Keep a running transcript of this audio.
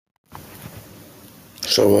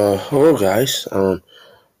Hello guys. So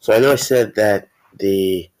I know I said that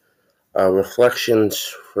the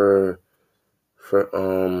reflections for for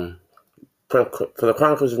the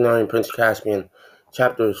Chronicles of Narnia and Prince Caspian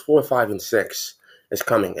chapters 4, 5, and 6 is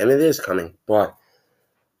coming, and it is coming. But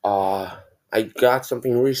I got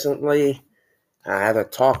something recently. I had a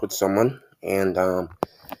talk with someone, and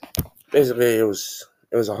basically it was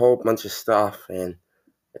a whole bunch of stuff, and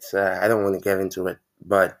it's I don't want to get into it.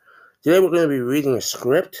 But today we're going to be reading a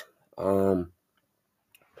script.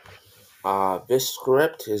 This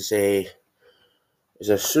script is a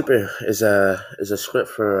script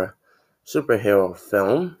for a superhero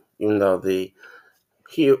film, even though the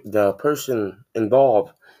person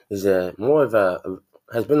involved is a more of a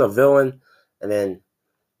has been a villain, and then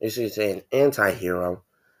basically an anti-hero.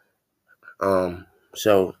 Um,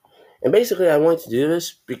 so and basically I wanted to do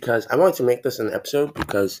this because I wanted to make this an episode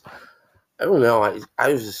because I don't know I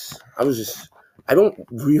was just I don't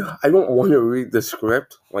want to read the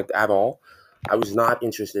script like at all. I was not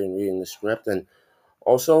interested in reading the script, and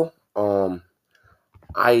also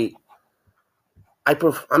I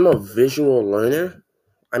I'm a visual learner.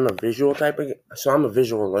 I'm a visual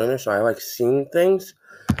learner, so I like seeing things.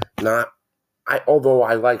 Not although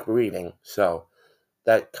I like reading, so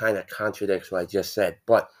that kind of contradicts what I just said.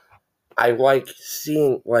 But I like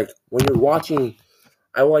seeing, like when you're watching.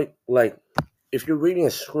 I like if you're reading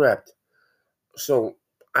a script. So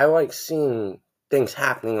I like seeing things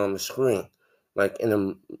happening on the screen, like in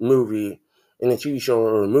a movie, in a TV show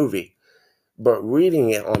or a movie. But reading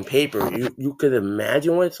it on paper, you could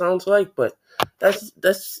imagine what it sounds like, but that's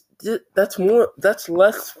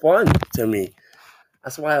less fun to me.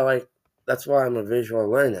 That's why I like that's why I'm a visual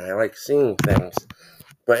learner. I like seeing things.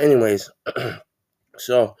 But anyways,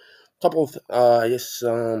 so couple of I guess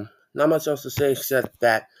not much else to say except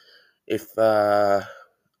that if Spotify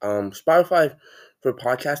for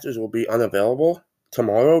podcasters will be unavailable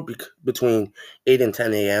tomorrow between 8 and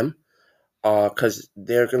 10 a.m. Because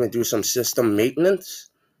they're gonna do some system maintenance.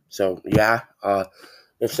 So yeah,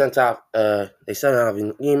 they sent out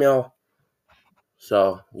an email.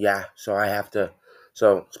 So yeah, so I have to.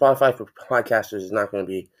 So Spotify for podcasters is not going to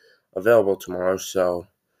be available tomorrow. So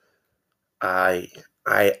I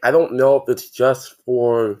I don't know if it's just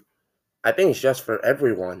for. I think it's just for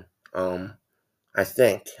everyone. I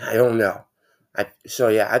think I don't know. So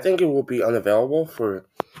yeah, I think it will be unavailable for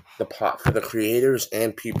the creators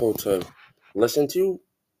and people to listen to.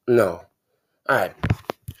 No, all right.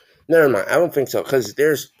 Never mind. I don't think so because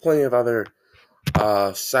there's plenty of other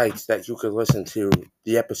sites that you could listen to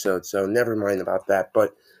the episode. So never mind about that.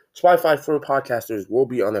 But Spotify for podcasters will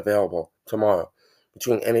be unavailable tomorrow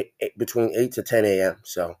between 8 to 10 a.m.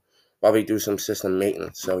 So while we do some system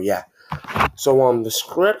maintenance. So yeah. So the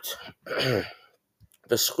script,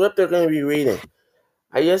 the script they're going to be reading.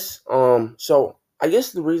 I guess so. I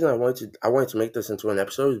guess the reason I wanted to make this into an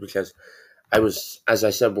episode is because as I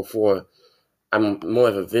said before, I'm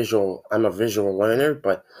a visual learner,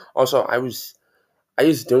 but also I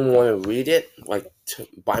just didn't want to read it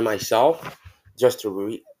by myself, just to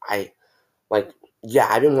read. Like yeah,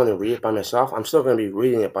 I didn't want to read it by myself. I'm still gonna be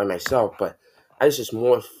reading it by myself, but I just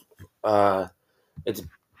more. Uh, it's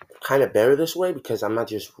kind of better this way because I'm not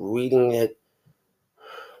just reading it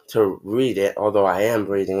to read it. Although I am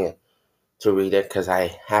reading it to read it because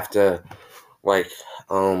I have to like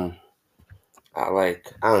um I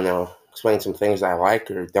don't know, explain some things I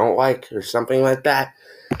like or don't like or something like that.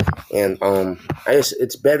 And I just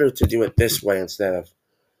it's better to do it this way instead of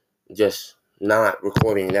just not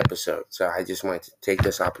recording an episode. So I just wanted to take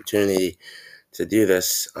this opportunity to do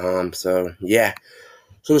this. So yeah.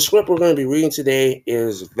 So the script we're going to be reading today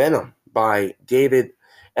is Venom by David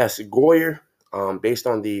S. Goyer, based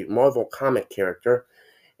on the Marvel comic character.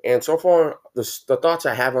 And so far, the thoughts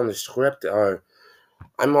I have on the script are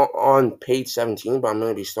I'm on page 17, but I'm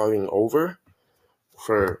going to be starting over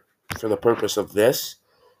for the purpose of this.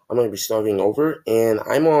 I'm going to be starting over, and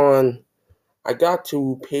I got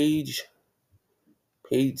to page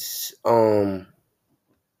I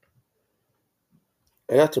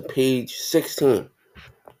got to page 16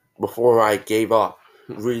 before I gave up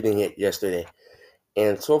reading it yesterday.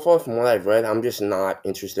 And so far from what I've read, I'm just not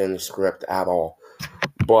interested in the script at all.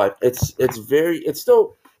 But it's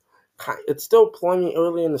still plenty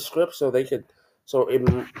early in the script, so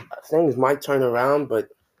things might turn around, but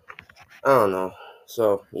I don't know.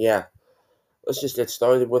 So yeah, let's just get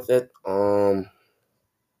started with it.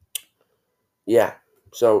 Yeah.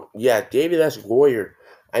 So yeah, David S. Goyer.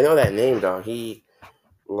 I know that name though.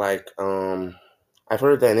 I've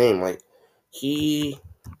heard that name. He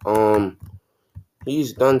um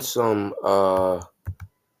he's done some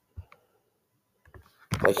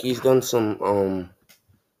Like he's done some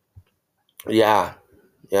yeah,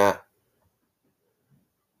 yeah.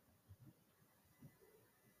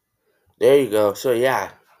 There you go. So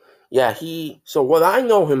yeah. Yeah, so what I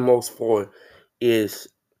know him most for is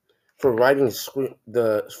for writing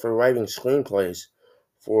screenplays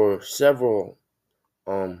for several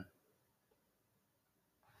um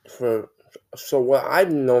for so what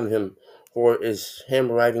I've known him for is him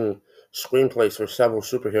writing screenplays for several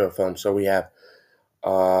superhero films. So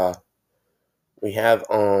uh we have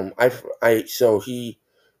I so he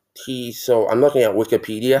so I'm looking at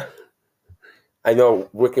Wikipedia. I know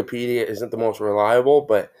Wikipedia isn't the most reliable,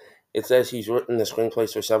 but it says he's written the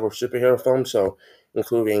screenplays for several superhero films, so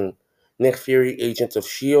including Nick Fury, Agents of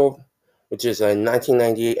S.H.I.E.L.D., which is a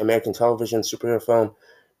 1998 American television superhero film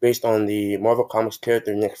based on the Marvel Comics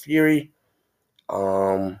character Nick Fury.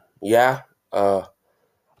 Yeah, uh,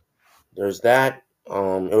 there's that.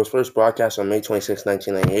 It was first broadcast on May 26,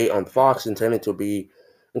 1998 on Fox, intended to be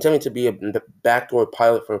a backdoor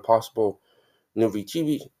pilot for a possible new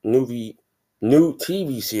TV new new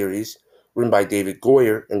TV series written by David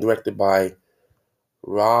Goyer and directed by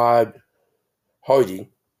Rod Hardy.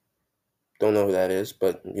 Don't know who that is,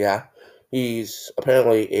 but yeah, he's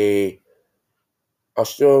apparently a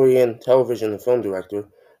Australian television and film director.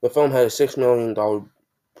 The film had a $6 million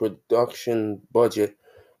production budget,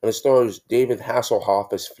 and it stars David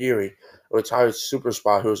Hasselhoff as Fury, a retired super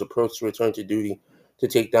spy who is approached to return to duty to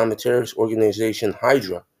take down the terrorist organization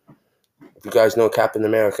Hydra. If you guys know Captain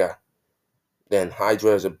America, then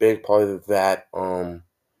Hydra is a big part of that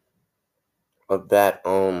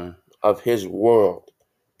of his world.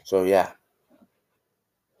 So yeah.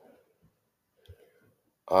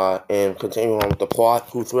 And continuing on with the plot,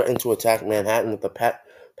 who threatened to attack Manhattan with a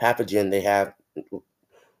pathogen they have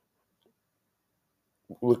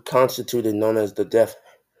reconstituted known as the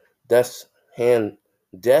death's hand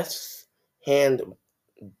death's hand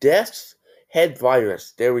death's head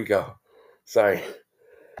virus. There we go. Sorry.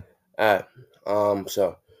 Uh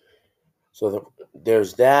so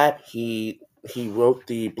there's that. He wrote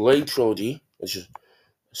the Blade trilogy, which is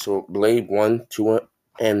so Blade 1, 2,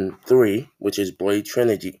 and 3, which is Blade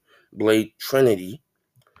Trinity, and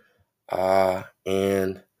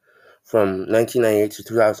from 1998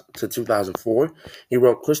 to 2004. He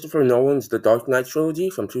wrote Christopher Nolan's The Dark Knight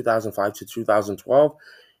trilogy from 2005 to 2012.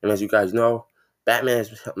 And as you guys know, Batman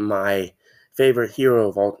is my favorite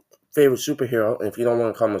superhero, and if you don't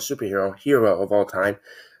want to call him a superhero, hero of all time.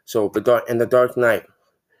 So The Dark Knight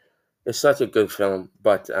is such a good film,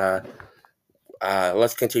 but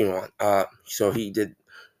let's continue on.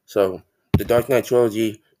 So the Dark Knight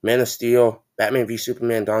trilogy, Man of Steel, Batman v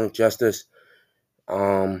Superman, Dawn of Justice,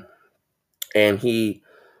 um, and so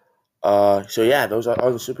yeah, those are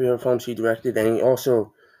all the superhero films he directed, and he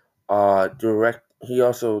also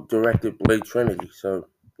directed Blade Trinity. So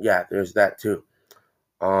yeah, there's that too.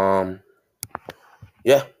 Um,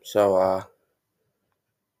 yeah, so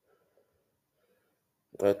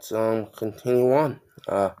let's continue on.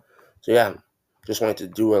 So yeah, just wanted to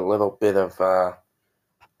do a little bit of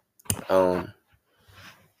um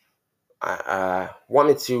I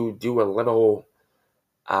wanted to do a little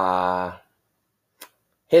uh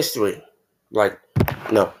history. Like,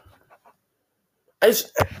 no, I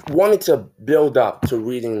just wanted to build up to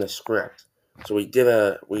reading the script. So we did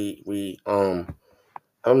I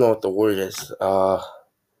don't know what the word is.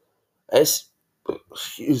 It's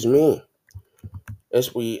excuse me.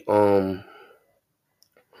 As we um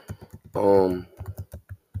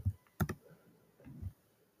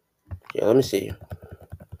yeah, let me see.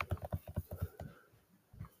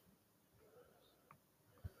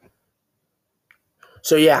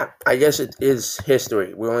 So yeah, I guess it is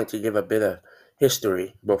history. We wanted to give a bit of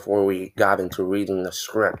history before we got into reading the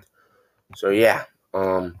script. So yeah,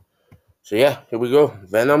 here we go.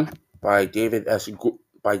 Venom by David S.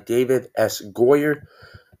 Goyer,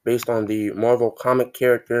 based on the Marvel comic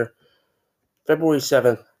character, February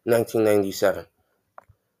 7th, 1997.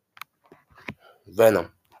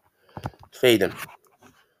 Venom. Faden.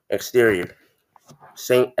 Exterior.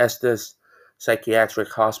 St. Estes Psychiatric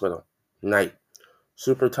Hospital. Night.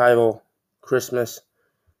 Super title: Christmas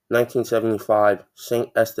 1975, St.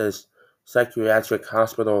 Estes Psychiatric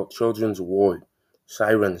Hospital Children's Ward.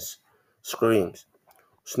 Sirens. Screams.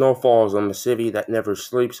 Snow falls on the city that never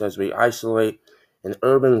sleeps as we isolate an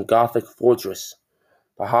urban Gothic fortress.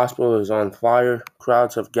 The hospital is on fire.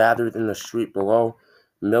 Crowds have gathered in the street below,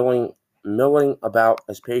 milling, milling about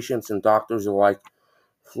as patients and doctors alike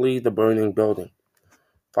flee the burning building.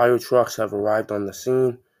 Fire trucks have arrived on the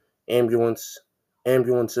scene.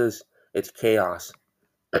 Ambulances. It's chaos.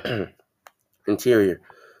 Interior.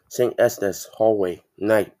 St. Estes hallway,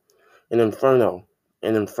 night. An inferno.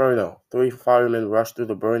 An inferno. 3 firemen rush through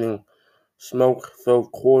the burning,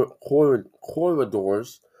 smoke-filled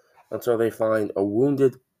corridors until they find a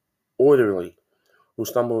wounded orderly who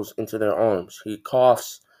stumbles into their arms. He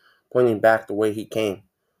coughs, pointing back the way he came.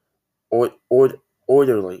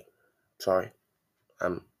 Orderly. Sorry. I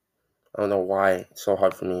don't know why it's so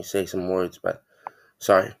hard for me to say some words, but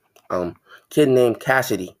sorry. Kid named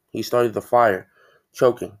Cassidy. He started the fire,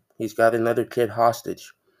 choking. He's got another kid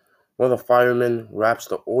hostage. One of the firemen wraps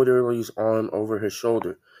the orderly's arm over his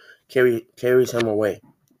shoulder, carries him away.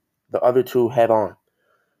 The other two head on.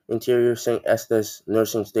 Interior St. Estes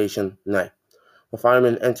nursing station, night. The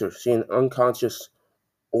firemen enter, see an unconscious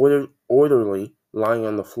orderly lying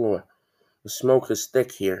on the floor. The smoke is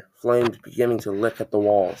thick here, flames beginning to lick at the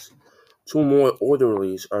walls. 2 more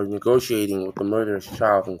orderlies are negotiating with the murderous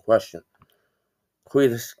child in question.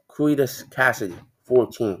 Cletus Cassidy,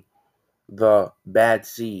 14. The Bad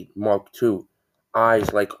Seed, Mark II.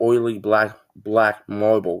 Eyes like oily black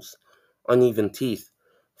marbles. Uneven teeth.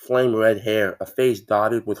 Flame red hair. A face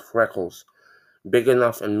dotted with freckles. Big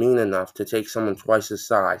enough and mean enough to take someone twice his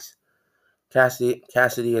size.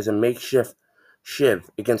 Cassidy is a makeshift shiv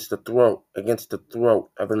against the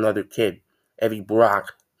throat of another kid. Eddie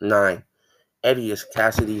Brock, 9. Eddie is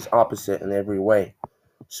Cassidy's opposite in every way.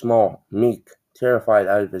 Small, meek, terrified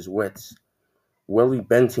out of his wits. Willie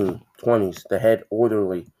Benteen, 20s, the head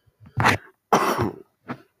orderly,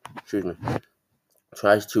 excuse me,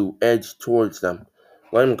 tries to edge towards them.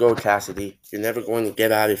 Let him go, Cassidy. You're never going to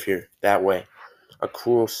get out of here that way. A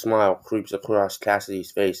cruel smile creeps across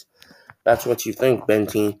Cassidy's face. That's what you think,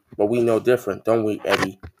 Benteen, but we know different, don't we,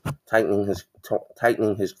 Eddie? Tightening his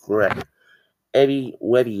grip. Eddie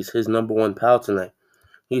Weddy's his number 1 pal tonight.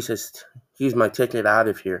 He's my ticket out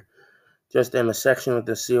of here. Just then, a section of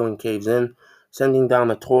the ceiling caves in, sending down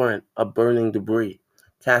a torrent of burning debris.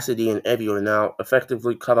 Cassidy and Eddie are now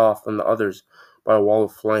effectively cut off from the others by a wall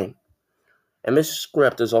of flame. And this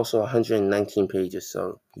script is also 119 pages,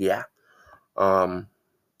 so yeah.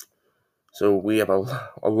 So we have a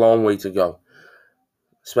long way to go,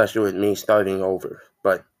 especially with me starting over.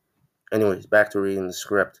 But anyways, back to reading the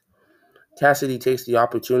script. Cassidy takes the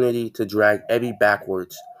opportunity to drag Eddie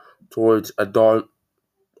backwards towards a door.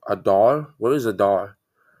 A door? What is a door?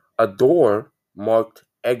 A door marked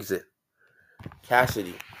exit.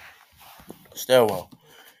 Cassidy. Stairwell.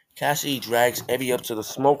 Cassidy drags Eddie up to the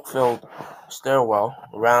smoke-filled stairwell,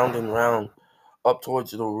 round and round, up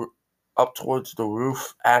towards the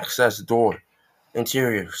roof access door.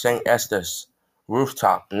 Interior, St. Estes.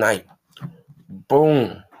 Rooftop, night.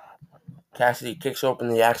 Boom! Cassidy kicks open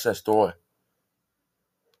the access door.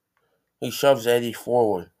 He shoves Eddie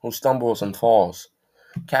forward, who stumbles and falls.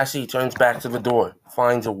 Cassidy turns back to the door,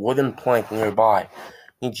 finds a wooden plank nearby.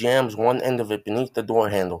 He jams one end of it beneath the door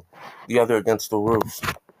handle, the other against the roof.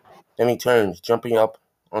 Then he turns, jumping up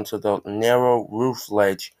onto the narrow roof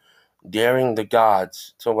ledge, daring the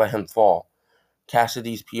gods to let him fall.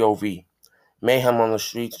 Cassidy's POV. Mayhem on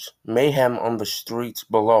the streets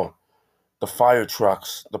below. The fire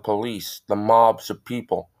trucks, the police, the mobs of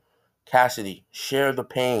people. Cassidy, share the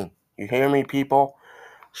pain. You hear me, people?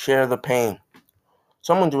 Share the pain.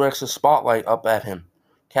 Someone directs a spotlight up at him.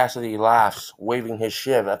 Cassidy laughs, waving his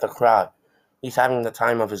shiv at the crowd. He's having the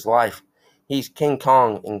time of his life. He's King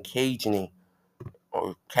Kong in Cagney,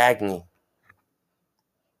 or Cagney.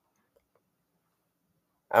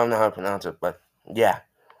 I don't know how to pronounce it, but yeah.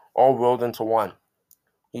 All rolled into one.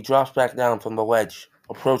 He drops back down from the ledge,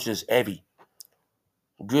 approaches Evie.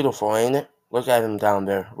 Beautiful, ain't it? Look at him down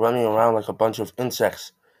there, running around like a bunch of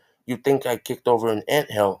insects. You'd think I kicked over an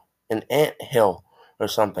anthill or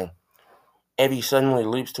something. Eddie suddenly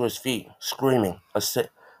leaps to his feet, screaming,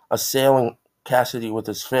 assailing Cassidy with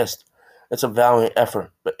his fist. It's a valiant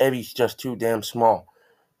effort, but Eddie's just too damn small.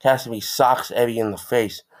 Cassidy socks Eddie in the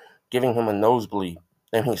face, giving him a nosebleed.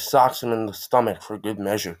 Then he socks him in the stomach for good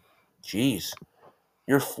measure. Jeez,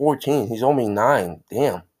 you're 14. He's only 9.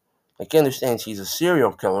 Damn. I can understand he's a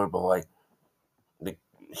serial killer, but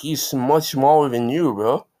he's much smaller than you,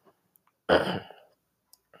 bro.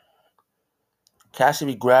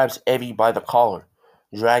 Cassidy grabs Eddie by the collar,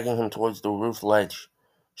 dragging him towards the roof ledge,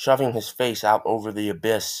 shoving his face out over the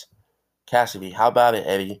abyss. Cassidy, how about it,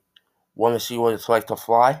 Eddie? Want to see what it's like to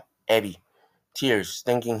fly? Eddie, tears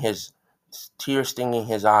stinging his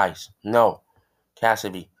eyes. No.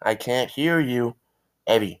 Cassidy, I can't hear you.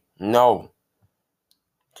 Eddie, no.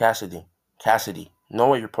 Cassidy, know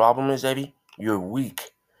what your problem is, Eddie? You're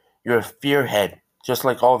weak. You're a fearhead, just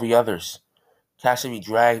like all the others. Cassidy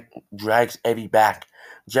drags Eddie back,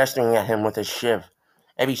 gesturing at him with his shiv.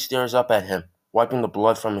 Eddie stares up at him. wiping the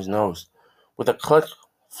blood from his nose. With a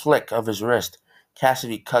flick of his wrist,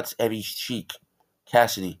 Cassidy cuts Eddie's cheek.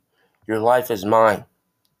 Cassidy, your life is mine,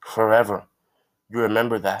 forever. You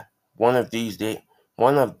remember that. One of these days,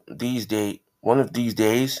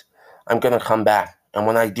 I'm gonna come back, and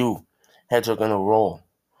when I do, heads are gonna roll.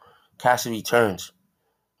 Cassidy turns.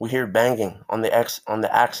 We hear banging on the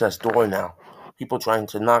access door now. People trying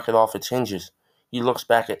to knock it off its hinges. He looks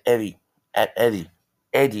back at Eddie.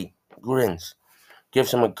 Eddie grins,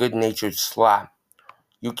 gives him a good-natured slap.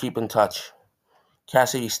 You keep in touch.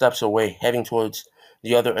 Cassidy steps away, heading towards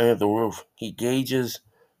the other end of the roof. He gauges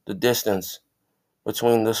the distance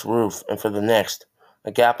between this roof and for the next,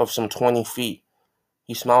 a gap of some 20 feet.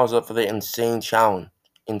 He smiles up for the insane challenge.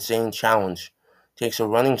 Takes a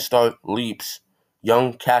running start, leaps.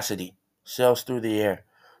 Young Cassidy sails through the air,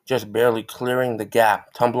 just barely clearing the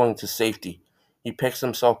gap, tumbling to safety. He picks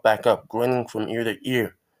himself back up, grinning from ear to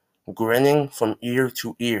ear. Grinning from ear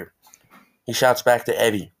to ear. He shouts back to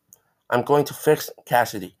Eddie, I'm going to fix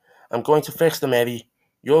Cassidy. I'm going to fix them, Eddie.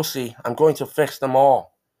 You'll see. I'm going to fix them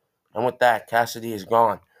all. And with that, Cassidy is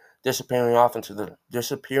gone, disappearing off into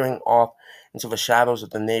the shadows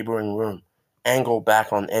of the neighboring room. Angle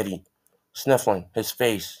back on Eddie, sniffling, his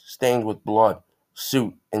face stained with blood,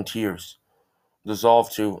 suit, and tears.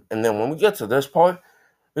 Dissolve too. And then when we get to this part,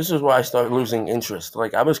 this is where I start losing interest.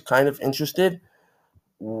 Like, I was kind of interested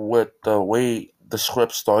with the way the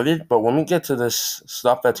script started, but when we get to this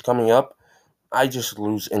stuff that's coming up, I just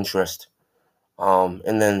lose interest.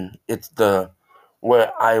 And then it's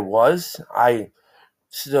where I was. I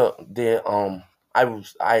still the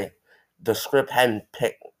script hadn't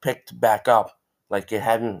picked back up, like it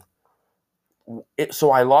hadn't.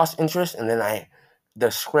 So I lost interest, and then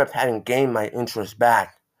the script hadn't gained my interest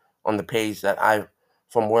back on the page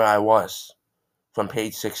from where I was, from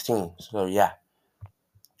page 16. So yeah,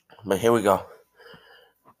 but here we go.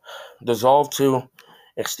 Dissolve to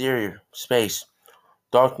exterior space.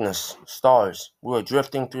 Darkness, stars, we are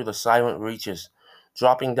drifting through the silent reaches,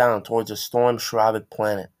 dropping down towards a storm-shrouded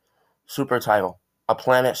planet. Supertitle, a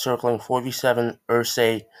planet circling 47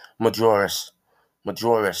 Ursae Majoris,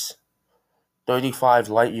 35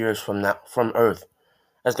 light years from Earth.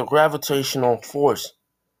 As the gravitational force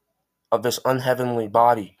of this unheavenly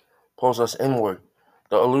body pulls us inward,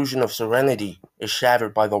 the illusion of serenity is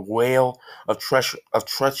shattered by the wail of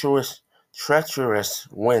treacherous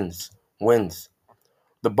winds.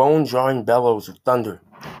 The bone-jarring bellows of thunder.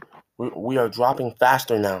 We are dropping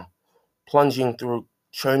faster now, plunging through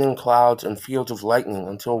churning clouds and fields of lightning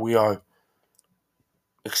until we are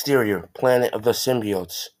exterior, planet of the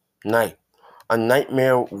symbiotes, night. A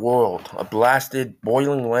nightmare world, a blasted,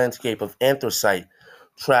 boiling landscape of anthracite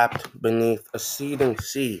trapped beneath a seething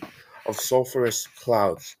sea of sulfurous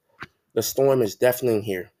clouds. The storm is deafening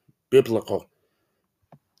here, biblical,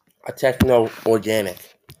 a techno-organic.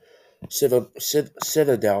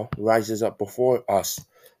 Citadel rises up before us,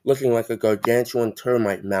 looking like a gargantuan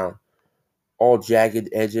termite mound, all jagged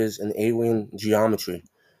edges and alien geometry.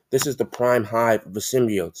 This is the prime hive of the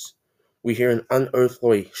symbiotes. We hear an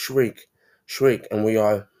unearthly shriek, and we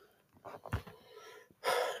are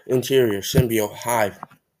interior symbiote hive,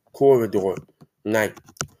 corridor, night.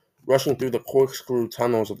 Rushing through the corkscrew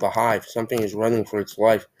tunnels of the hive, something is running for its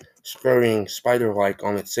life, scurrying spider-like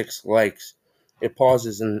on its 6 legs. It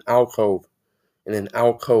pauses in an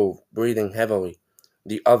alcove, breathing heavily.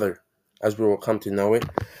 The other, as we will come to know it,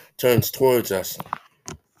 turns towards us,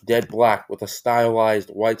 dead black with a stylized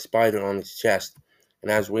white spider on its chest.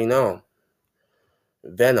 And as we know,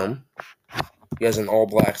 Venom, he has an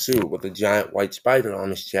all-black suit with a giant white spider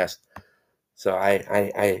on his chest. So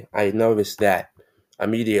I noticed that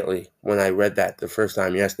immediately when I read that the first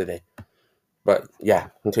time yesterday. But yeah,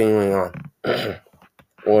 continuing on.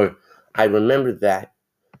 Or I remembered that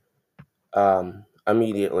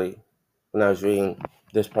immediately when I was reading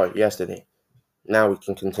this part yesterday. Now we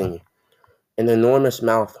can continue. An enormous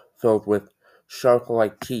mouth filled with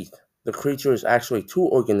shark-like teeth. The creature is actually 2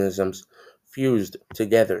 organisms fused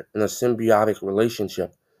together in a symbiotic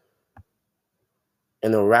relationship.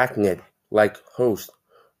 An arachnid host,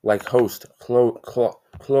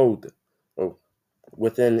 clothed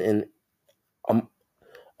within an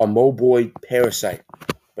amoeboid parasite.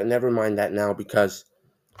 But never mind that now, because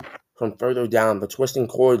from further down the twisting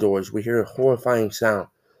corridors we hear a horrifying sound,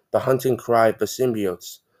 the hunting cry of the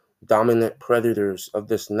symbiotes, dominant predators of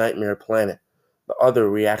this nightmare planet. The other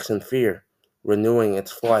reacts in fear, renewing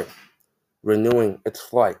its flight.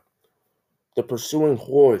 The pursuing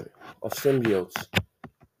horde of symbiotes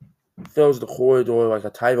fills the corridor like a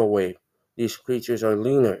tidal wave. These creatures are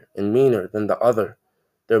leaner and meaner than the other.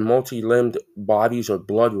 Their multi-limbed bodies are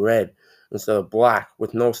blood red, instead of black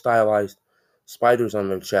with no stylized spiders on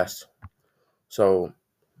their chest. So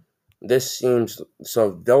this seems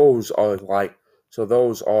so those are the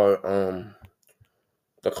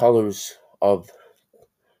colors of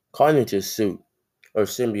Carnage's suit or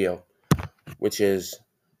symbiote, which is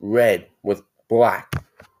red with black.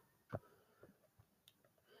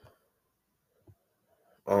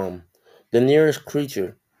 Um, the nearest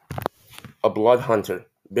creature, a blood hunter,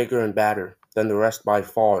 bigger and badder than the rest by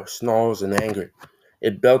far, snarls in anger.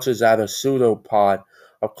 It belches out a pseudopod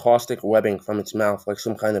of caustic webbing from its mouth like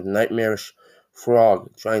some kind of nightmarish frog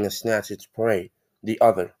trying to snatch its prey. The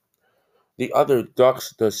other. The other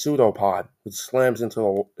ducks the pseudopod, which slams into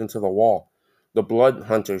the wall. The blood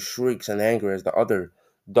hunter shrieks in anger as the other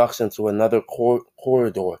ducks into another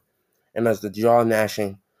corridor, and as the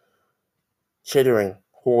jaw-gnashing, chittering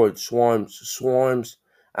horde swarms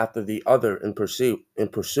after the other in pursuit.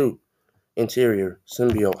 Interior,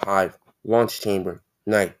 symbiote hive, launch chamber,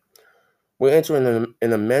 night. We enter an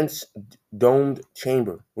immense domed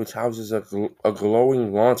chamber which houses a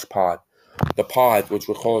glowing launch pod. The pod, which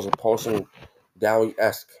recalls a pulsing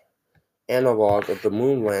Dali-esque analog of the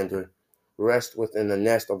moonlander, rests within a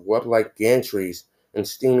nest of web-like gantries and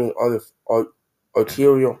steaming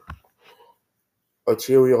arterial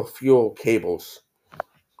arterial fuel cables.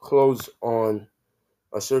 Close on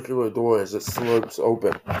a circular door as it slurps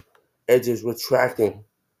open, edges retracting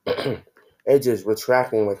edges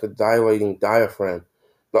retracting like a dilating diaphragm.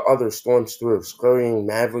 The other storms through, scurrying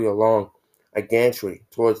madly along a gantry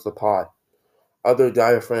towards the pod. Other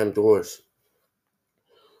diaphragm doors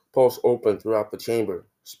pulse open throughout the chamber,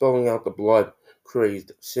 spilling out the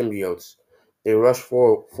blood-crazed symbiotes. They rush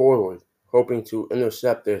forward, hoping to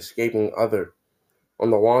intercept the escaping other. On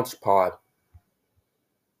the launch pod,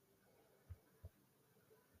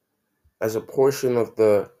 as a portion of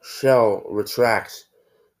the shell retracts,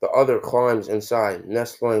 the other climbs inside,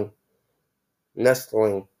 nestling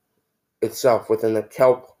itself within a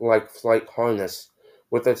kelp-like flight harness.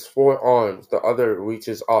 With its four arms, the other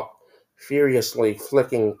reaches up, furiously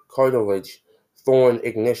flicking cartilage, thorn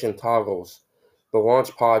ignition toggles. The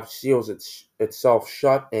launch pod seals itself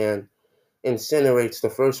shut and incinerates the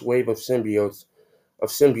first wave of symbiotes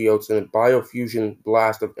in a biofusion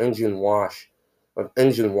blast of engine wash.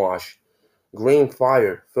 Green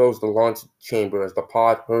fire fills the launch chamber as the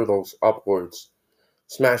pod hurtles upwards,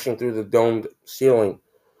 smashing through the domed ceiling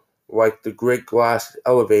like the great glass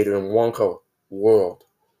elevator in Wonka World.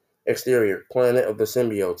 Exterior, planet of the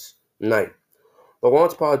symbiotes, night. The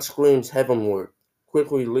launch pod screams heavenward,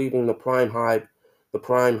 quickly leaving the prime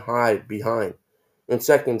hive behind. In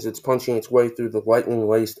seconds, it's punching its way through the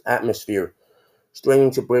lightning-laced atmosphere,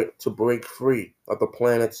 straining to break free of the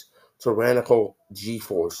planet's tyrannical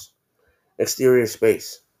G-force. Exterior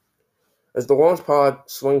space. As the launch pod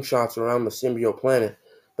slingshots around the symbiote planet,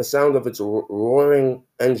 the sound of its roaring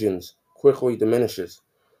engines quickly diminishes.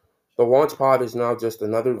 The launch pod is now just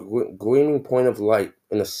another gleaming point of light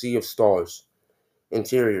in a sea of stars.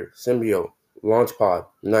 Interior, symbiote, launch pod,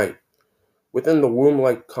 night. Within the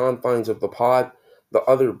womb-like confines of the pod, the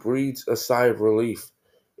other breathes a sigh of relief.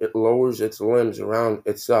 It lowers its limbs around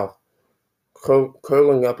itself,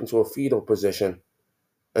 curling up into a fetal position,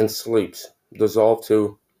 and sleeps, dissolved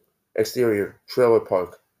to exterior, trailer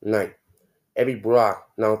park, night. Eddie Brock,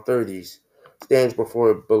 now 30s, stands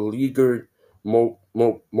before a beleaguered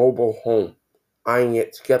mobile home, eyeing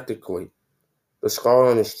it skeptically. The scar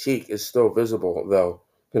on his cheek is still visible, though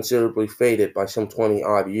considerably faded by some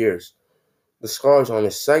 20-odd years. The scars on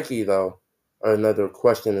his psyche, though, are another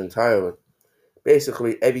question entirely.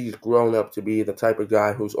 Basically, Eddie's grown up to be the type of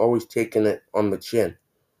guy who's always taken it on the chin.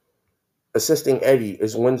 Assisting Eddie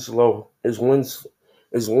is Winslow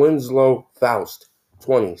Faust,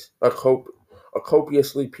 20s, a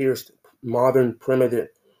copiously pierced, modern,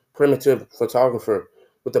 primitive photographer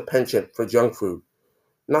with a penchant for junk food.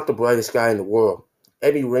 Not the brightest guy in the world.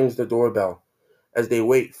 Eddie rings the doorbell. As they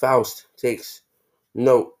wait, Faust takes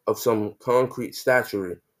note of some concrete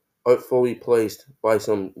statuary, artfully placed by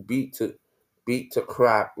some beat to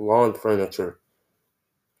crap lawn furniture.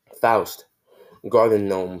 Faust, garden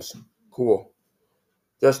gnomes. Cool.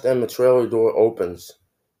 Just then the trailer door opens,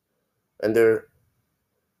 and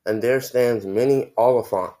there stands Minnie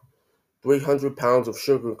Oliphant, 300 pounds of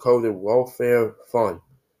sugar-coated welfare fun.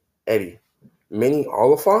 Eddie. Minnie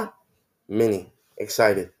Oliphant? Minnie,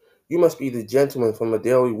 excited. You must be the gentleman from the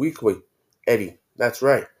Daily Weekly. Eddie. That's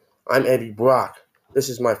right. I'm Eddie Brock. This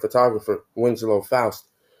is my photographer, Winslow Faust.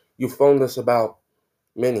 You phoned us about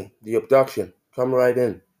Minnie, the abduction. Come right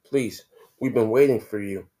in, please. We've been waiting for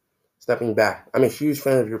you. Stepping back. I'm a huge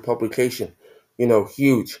fan of your publication. You know,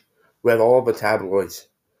 huge. Read all the tabloids.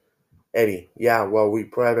 Eddie, yeah, well, we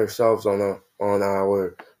pride ourselves on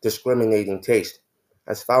our discriminating taste.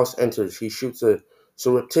 As Faust enters, he shoots a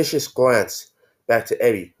surreptitious glance back to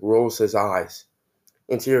Eddie, rolls his eyes.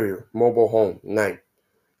 Interior, mobile home, night.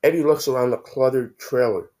 Eddie looks around the cluttered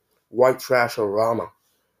trailer, white trash-orama.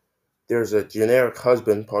 There's a generic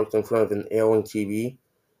husband parked in front of an ailing TV,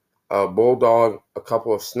 a bulldog, a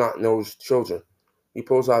couple of snot-nosed children. He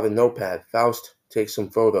pulls out a notepad. Faust takes some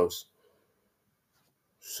photos.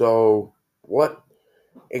 So, what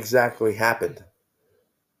exactly happened?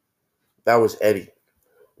 That was Eddie.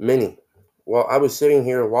 Minnie. Well, I was sitting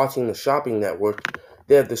here watching the shopping network.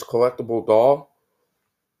 They had this collectible doll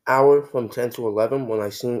hour from 10 to 11 when I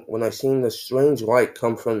seen the strange light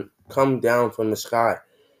come down from the sky.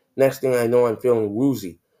 Next thing I know, I'm feeling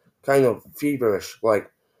woozy, kind of feverish,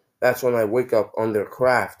 like that's when I wake up on their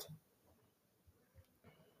craft.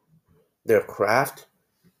 Their craft?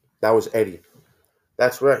 That was Eddie.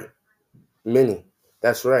 That's right. Minnie.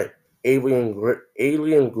 That's right. Alien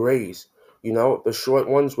grays. You know, the short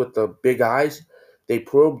ones with the big eyes. They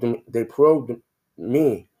probed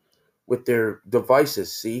me with their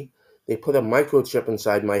devices, see? They put a microchip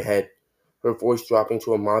inside my head, her voice dropping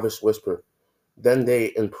to a modest whisper. Then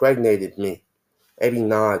they impregnated me. Eddie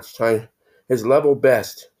nods, trying his level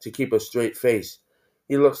best to keep a straight face.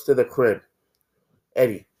 He looks to the crib.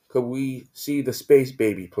 Eddie, could we see the space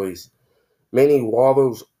baby, please? Minnie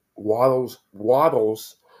waddles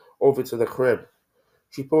over to the crib.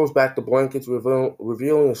 She pulls back the blankets,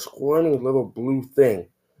 revealing a squirming little blue thing.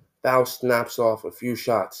 Faust snaps off a few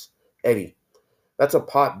shots. Eddie, that's a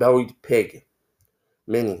pot-bellied pig.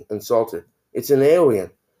 Minnie, insulted. It's an alien.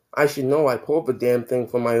 I should know I pulled the damn thing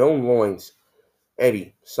from my own loins.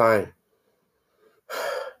 Eddie, sighing.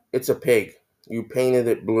 It's a pig. You painted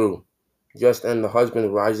it blue. Just then the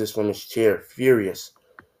husband rises from his chair, furious.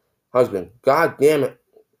 Husband, God damn it,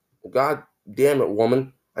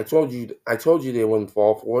 woman. I told you they wouldn't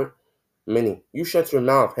fall for it. Minnie, you shut your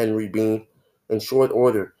mouth, Henry Bean. In short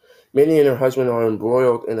order, Minnie and her husband are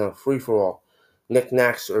embroiled in a free-for-all.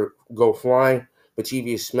 Knickknacks go flying, the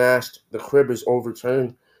TV is smashed, the crib is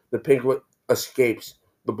overturned, the piglet escapes,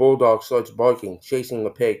 the bulldog starts barking, chasing the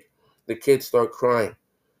pig. The kids start crying.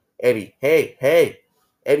 Eddie, hey, hey!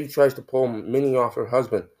 Eddie tries to pull Minnie off her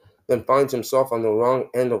husband, then finds himself on the wrong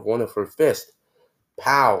end of one of her fists.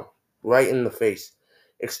 Pow! Right in the face.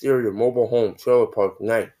 Exterior, mobile home, trailer park,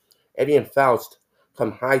 night. Eddie and Faust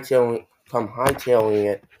come hightailing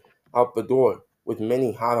it out the door, with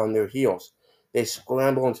Minnie hot on their heels. They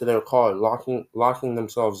scramble into their car, locking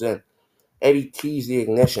themselves in. Eddie keys the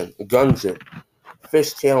ignition, guns it,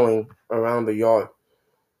 fishtailing around the yard.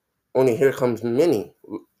 Only here comes Minnie,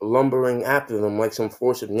 lumbering after them like some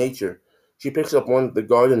force of nature. She picks up one of the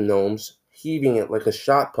garden gnomes, heaving it like a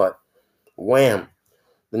shot put. Wham!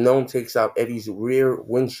 The gnome takes out Eddie's rear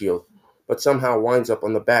windshield, but somehow winds up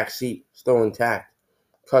on the back seat, still intact.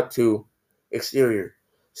 Cut to exterior,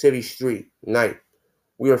 city street, night.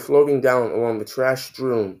 We are floating down along the trash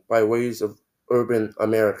strewn byways of urban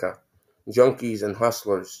America. Junkies and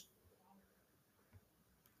hustlers.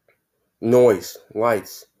 Noise,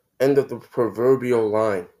 lights, end of the proverbial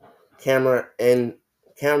line. Camera end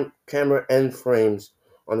frames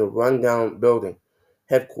on a rundown building.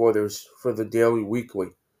 Headquarters for the Daily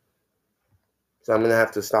Weekly. So I'm going to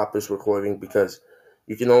have to stop this recording because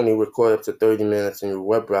you can only record up to 30 minutes in your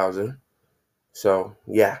web browser. So,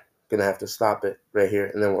 yeah, going to have to stop it right here,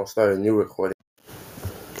 and then we'll start a new recording.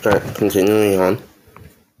 Alright, continuing on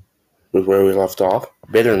with where we left off.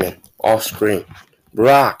 Bitterman, off screen.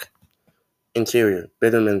 Brock, interior.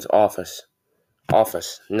 Bitterman's office.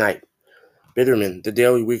 Office, night. Bitterman, the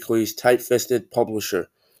Daily Weekly's tight-fisted publisher,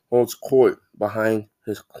 holds court behind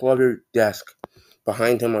his cluttered desk.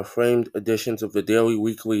 Behind him are framed editions of the Daily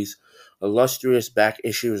Weekly's illustrious back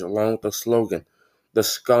issues along with the slogan, "The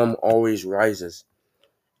scum always rises."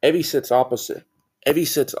 Eddie sits opposite. Eddie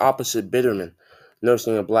sits opposite Bitterman,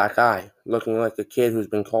 nursing a black eye, looking like a kid who's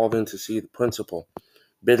been called in to see the principal.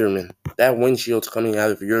 Bitterman, that windshield's coming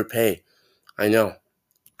out of your pay. I know.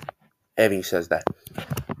 Eddie says that.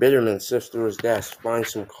 Bitterman sifts through his desk,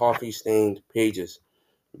 finds some coffee-stained pages.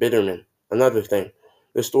 Bitterman, another thing.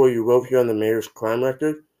 The story you wrote here on the mayor's crime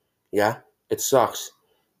record? Yeah, it sucks.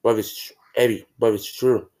 But Eddie, but it's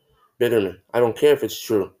true. Bitterman, I don't care if it's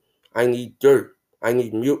true. I need dirt. I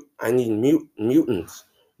need mutants.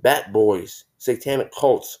 Bat boys. Satanic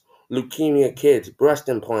cults. Leukemia kids. Breast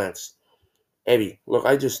implants. Eddie, look,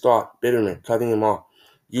 I just thought. Bitterman, cutting him off.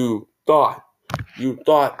 You thought. You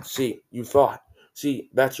thought. See,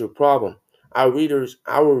 that's your problem. Our readers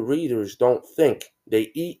don't think.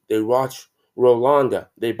 They eat, they watch Rolanda,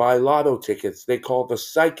 they buy lotto tickets. They call the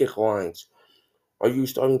psychic lines. Are you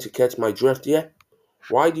starting to catch my drift yet?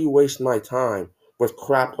 Why do you waste my time with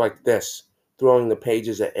crap like this? Throwing the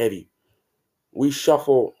pages at Eddie. We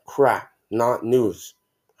shuffle crap, not news.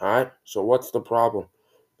 Alright? So what's the problem?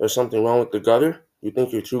 There's something wrong with the gutter? You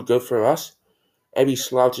think you're too good for us? Eddie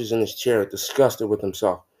slouches in his chair, disgusted with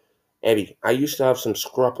himself. Eddie, I used to have some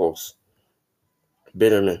scruples.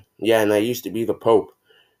 Bitterman. Yeah, and I used to be the Pope.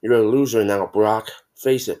 You're a loser now, Brock.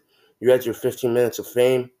 Face it. You had your 15 minutes of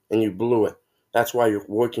fame, and you blew it. That's why you're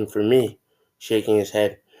working for me. Shaking his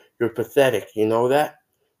head. You're pathetic, you know that?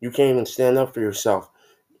 You can't even stand up for yourself.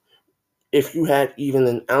 If you had even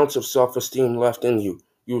an ounce of self-esteem left in you,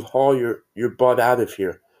 you'd haul your butt out of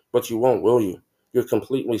here. But you won't, will you? You're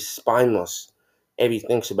completely spineless. Eddie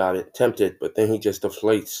thinks about it, tempted, but then he just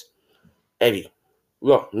deflates. Eddie,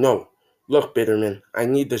 look, no. Look, Bitterman, I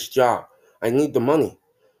need this job. I need the money.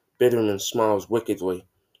 Bitterman smiles wickedly.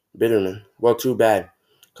 Bitterman, well, too bad,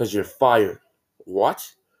 'cause you're fired.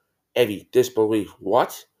 What? Eddie, disbelief.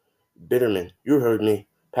 What? Bitterman, you heard me.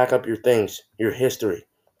 Pack up your things, your history.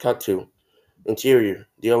 Cut to. Interior,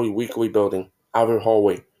 Daily Weekly building, outer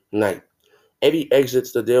hallway, night. Eddie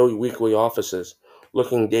exits the Daily Weekly offices,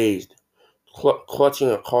 looking dazed,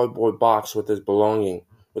 clutching a cardboard box with his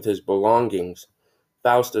belongings.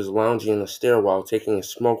 Faust is lounging in the stairwell, taking a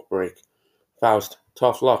smoke break. Faust,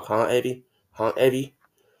 tough luck, huh, Eddie? Huh, Eddie?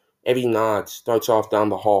 Eddie nods, starts off down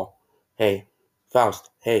the hall. Hey,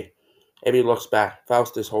 Faust, hey. Eddie looks back.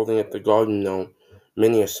 Faust is holding up the garden gnome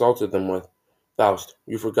Minnie assaulted them with. Faust,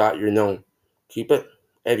 you forgot your gnome. Keep it?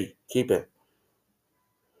 Eddie, keep it.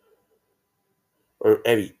 Or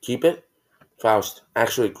Eddie, keep it? Faust,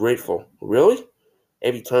 actually grateful. Really?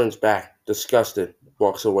 Eddie turns back, disgusted,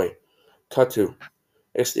 walks away. Cut to.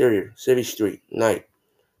 Exterior, City Street, night.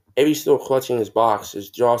 Eddie, still clutching his box, is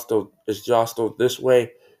jostled this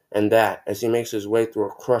way and that as he makes his way through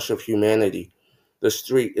a crush of humanity. The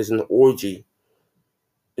street is an orgy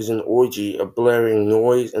of blaring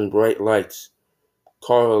noise and bright lights,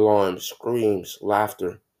 car alarms, screams,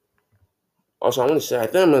 laughter. Also, I want to say, I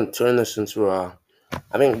think I'm gonna turn this into a.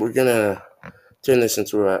 I think we're gonna turn this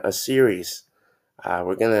into a series.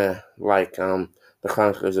 We're gonna the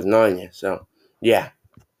Chronicles of Narnia. So yeah,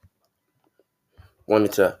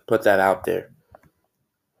 wanted to put that out there.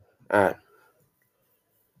 All right,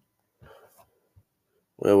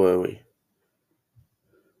 where were we?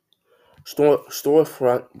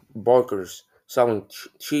 Storefront barkers selling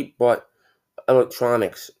cheap but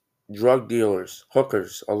electronics, drug dealers,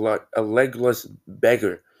 hookers, a legless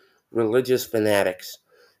beggar, religious fanatics,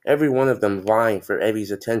 every one of them vying for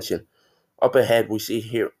Eddie's attention. Up ahead, we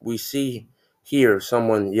see here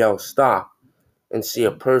someone yell "Stop!" and see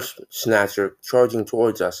a purse snatcher charging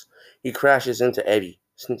towards us. He crashes into Eddie,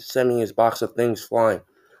 sending his box of things flying.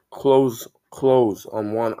 Clothes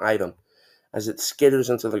on one item. As it skitters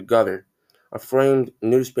into the gutter, a framed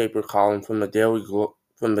newspaper column from the Daily Globe.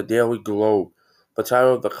 The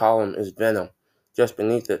title of the column is Venom. Just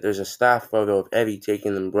beneath it, there's a staff photo of Eddie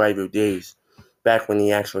taking them brighter days, back when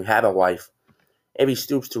he actually had a life. Eddie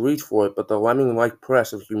stoops to reach for it, but the lemming-like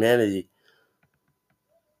press of humanity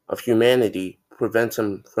prevents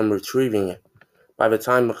him from retrieving it. By the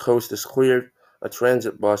time the coast is cleared, a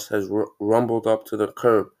transit bus has rumbled up to the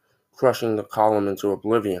curb, crushing the column into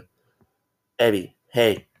oblivion. Eddie,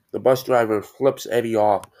 hey. The bus driver flips Eddie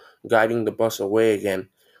off, guiding the bus away again,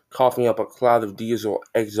 coughing up a cloud of diesel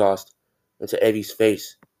exhaust into Eddie's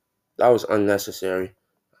face. That was unnecessary.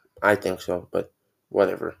 I think so, but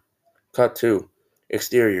whatever. Cut 2.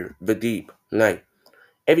 Exterior, the deep, night.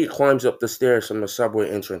 Eddie climbs up the stairs from the subway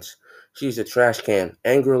entrance, sees a trash can,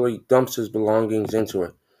 angrily dumps his belongings into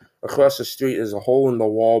it. Across the street is a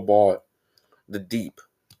hole-in-the-wall bar, the deep.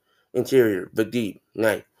 Interior, the deep,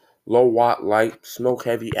 night. Low watt light, smoke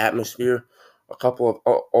heavy atmosphere, a couple of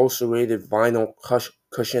ulcerated vinyl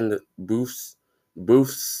cushioned booths,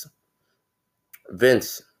 Vince,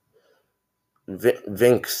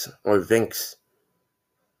 Vinx, Vinx.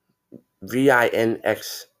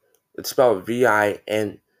 It's spelled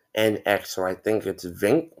Vinx, so I think it's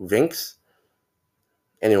Vinx.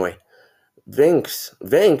 Anyway,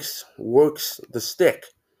 Vinx works the stick.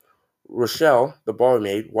 Rochelle, the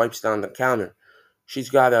barmaid, wipes down the counter. She's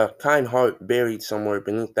got a kind heart buried somewhere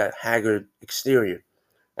beneath that haggard exterior.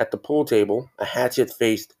 At the pool table, a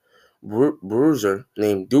hatchet-faced bruiser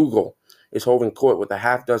named Dougal is holding court with a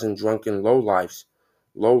half-dozen drunken lowlives.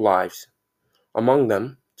 Among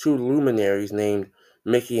them, two luminaries named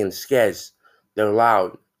Mickey and Skez. They're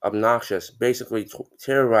loud, obnoxious, basically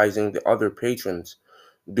terrorizing the other patrons.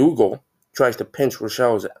 Dougal tries to pinch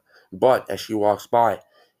Rochelle's butt as she walks by.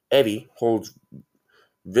 Evie holds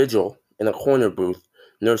vigil in a corner booth,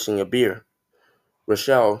 nursing a beer.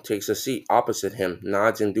 Rochelle takes a seat opposite him,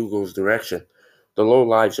 nods in Dougal's direction. The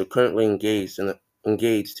lowlives are currently engaged in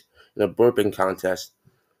a burping contest.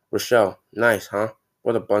 Rochelle, nice, huh?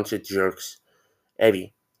 What a bunch of jerks.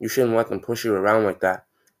 Evie, you shouldn't let them push you around like that.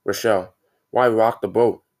 Rochelle, why rock the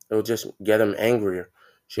boat? It'll just get them angrier.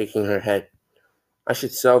 Shaking her head. I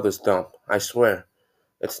should sell this dump, I swear.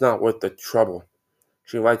 It's not worth the trouble.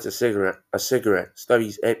 She lights a cigarette,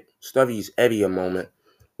 studies Evie a moment.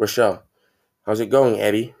 Rochelle, how's it going,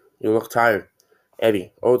 Evie? You look tired.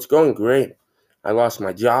 Evie, oh, it's going great. I lost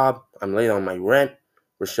my job. I'm late on my rent.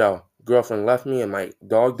 Rochelle, girlfriend left me and my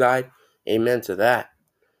dog died. Amen to that.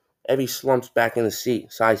 Evie slumps back in the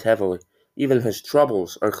seat, sighs heavily. Even his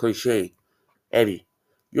troubles are cliched. Evie,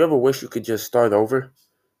 you ever wish you could just start over?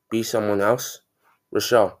 Be someone else?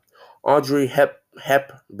 Rochelle, Audrey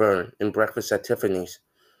Hepburn in Breakfast at Tiffany's.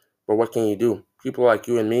 But what can you do? People like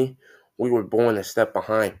you and me, we were born a step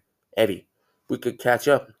behind. Evie, we could catch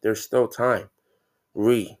up. There's still time.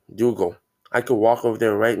 Dougal, I could walk over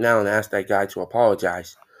there right now and ask that guy to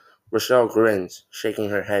apologize. Rochelle grins, shaking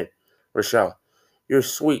her head. Rochelle, you're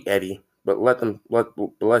sweet, Eddie, but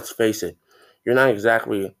let's face it. You're not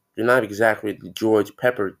exactly the George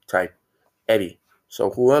Pepper type, Eddie. So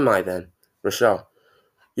who am I then? Rochelle,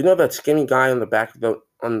 you know that skinny guy on the back of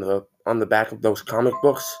the back of those comic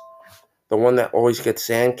books? The one that always gets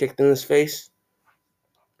sand kicked in his face?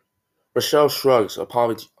 Rochelle shrugs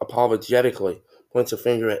apologetically, points a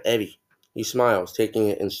finger at Eddie. He smiles, taking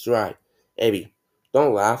it in stride. Eddie,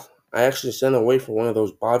 don't laugh. I actually sent away for one of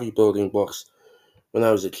those bodybuilding books when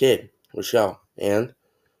I was a kid. Rochelle, and?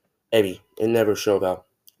 Eddie, it never showed up.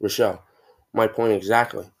 Rochelle, my point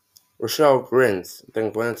exactly. Rochelle grins,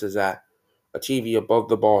 then glances at a TV above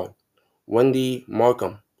the bar. Wendy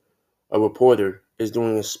Markham, a reporter, is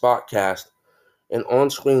doing a spot cast. An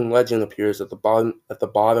on-screen legend appears at the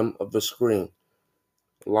bottom of the screen.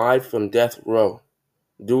 Live from Death Row.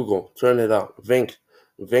 Dougal, turn it up.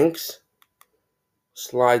 Vinks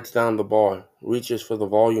slides down the bar, reaches for the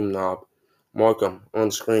volume knob. Markham,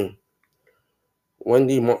 on screen.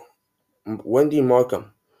 Wendy, Wendy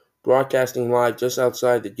Markham, broadcasting live just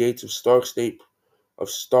outside the gates of Stark State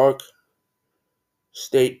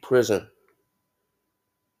Prison.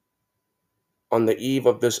 On the eve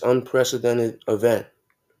of this unprecedented event,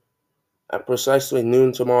 at precisely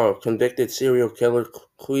noon tomorrow, convicted serial killer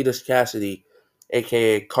Cletus Cassidy,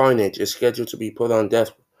 aka Carnage, is scheduled to be put on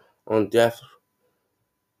death on death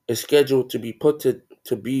is scheduled to be put to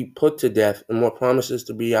death in what promises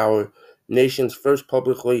to be our nation's first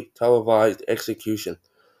publicly televised execution.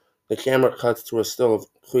 The camera cuts to a still of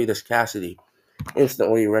Cletus Cassidy,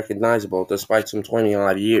 instantly recognizable despite some 20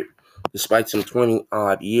 odd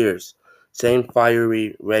years. Same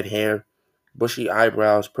fiery red hair, bushy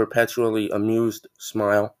eyebrows, perpetually amused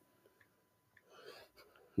smile.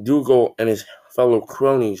 Dougal and his fellow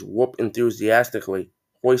cronies whoop enthusiastically,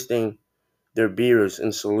 hoisting their beers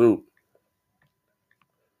in salute.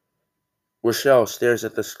 Rochelle stares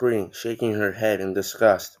at the screen, shaking her head in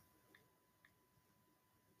disgust.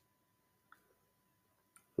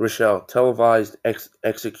 Rochelle, televised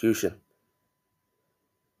execution.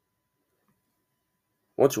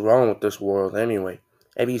 What's wrong with this world, anyway?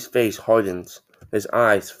 Eddie's face hardens, his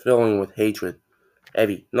eyes filling with hatred.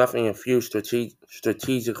 Eddie, nothing a few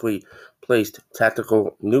strategically placed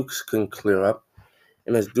tactical nukes can clear up.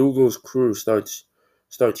 And as Dougal's crew start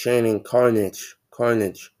chanting carnage,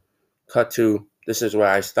 carnage, cut to, this is where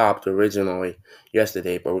I stopped originally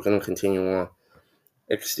yesterday, but we're going to continue on.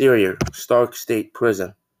 Exterior, Stark State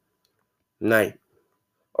Prison. Night.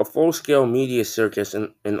 A full-scale media circus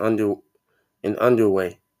in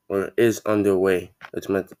underway, or is underway.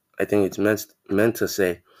 I think it's meant to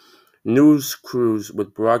say. News crews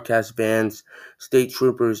with broadcast vans, state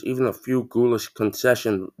troopers, even a few ghoulish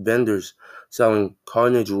concession vendors selling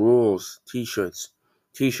Carnage Rules t-shirts.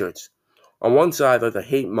 On one side are the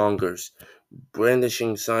hate mongers,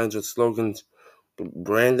 brandishing signs with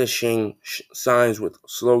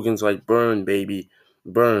slogans like "Burn, baby,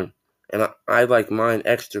 burn," and I like mine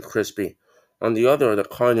extra crispy. On the other are the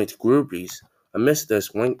Carnage groupies. Amidst this,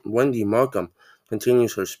 Wendy Markham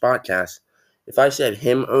continues her spotcast. If I said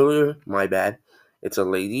him earlier, my bad. It's a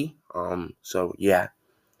lady. So yeah.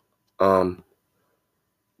 Um,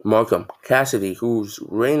 Markham Cassidy, whose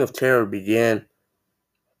reign of terror began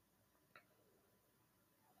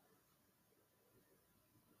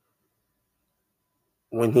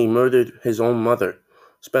when he murdered his own mother,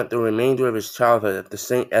 spent the remainder of his childhood at the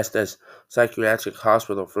St. Estes Psychiatric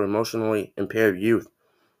Hospital for Emotionally Impaired Youth.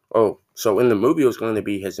 Oh, so in the movie it was going to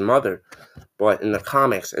be his mother, but in the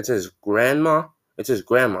comics it's his grandma. It's his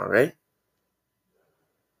grandma, right?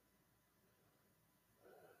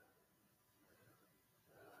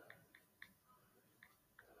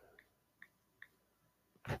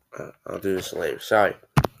 I'll do this later. Sorry.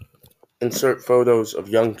 Insert photos of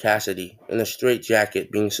young Cassidy in a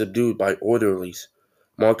straitjacket being subdued by orderlies.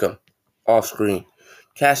 Markham. Off screen.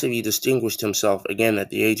 Cassidy distinguished himself again at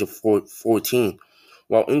the age of 14.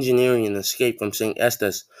 While engineering an escape from St.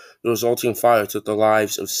 Estes, the resulting fire took the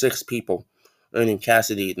lives of 6 people, earning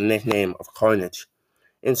Cassidy the nickname of Carnage.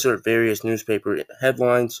 Insert various newspaper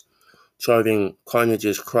headlines charting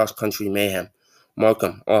Carnage's cross-country mayhem.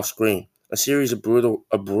 Markham, off-screen. A series of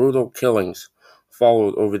brutal killings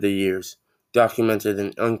followed over the years, documented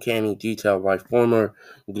in uncanny detail by former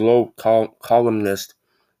Globe columnist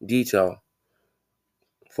detail.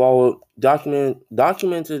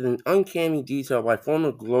 Documented in uncanny detail by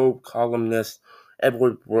former Globe columnist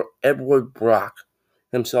Edward Brock,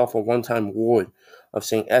 himself a one-time ward of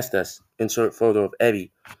St. Estes. Insert photo of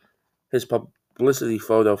Eddie, his publicity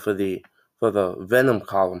photo for the Venom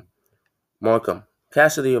column. Markham.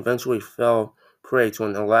 Cassidy eventually fell prey to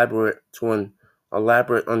an elaborate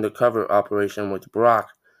undercover operation which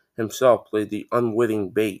Brock himself played the unwitting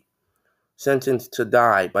bait. Sentenced to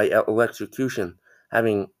die by electrocution,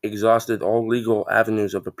 having exhausted all legal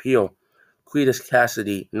avenues of appeal, Cletus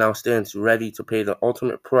Cassidy now stands ready to pay the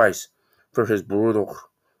ultimate price for his brutal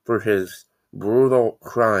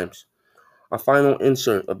crimes. A final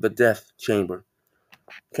insert of the death chamber.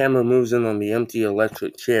 Camera moves in on the empty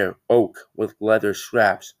electric chair, oak with leather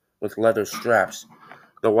straps.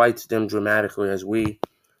 The lights dim dramatically as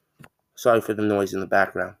sorry for the noise in the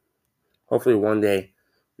background. Hopefully one day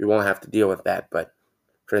we won't have to deal with that, but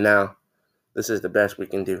for now, this is the best we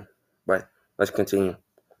can do. But let's continue.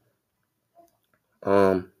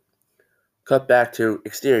 Cut back to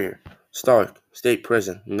exterior. Stark, State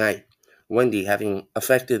Prison, night. Wendy, having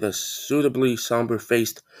affected a suitably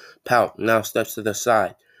somber-faced pout, now steps to the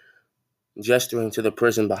side, gesturing to the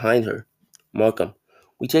prison behind her. Markham.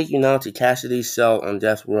 We take you now to Cassidy's cell on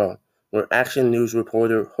death row, where Action News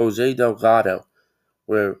reporter Jose Delgado,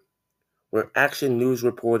 where Action News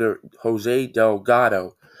reporter Jose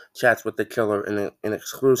Delgado chats with the killer in an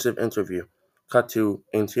exclusive interview. Cut to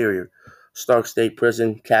interior. Stark State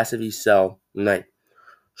Prison, Cassidy's cell, night.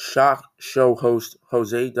 Shock show host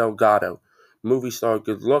Jose Delgado, movie star,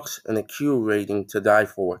 good looks, and a Q rating to die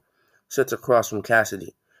for, sits across from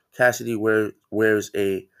Cassidy. Cassidy wears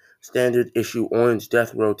a standard issue orange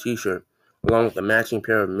death row t-shirt, along with a matching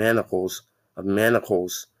pair of manacles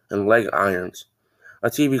and leg irons. A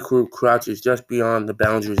TV crew crouches just beyond the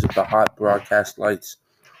boundaries of the hot broadcast lights.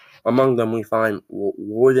 Among them we find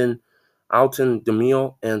Warden Alton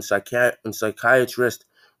DeMille and psychiatrist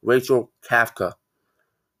Rachel Kafka.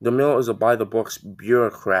 DeMille is a by-the-books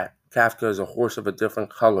bureaucrat. Kafka is a horse of a different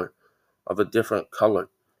color,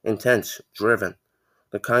 intense, driven,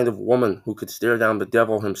 the kind of woman who could stare down the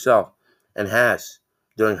devil himself, and has,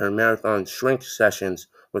 during her marathon shrink sessions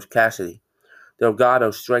with Cassidy. Delgado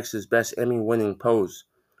strikes his best Emmy-winning pose.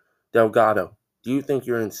 Delgado, do you think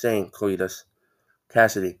you're insane, Cletus?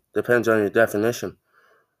 Cassidy, depends on your definition.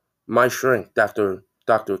 My shrink, Dr.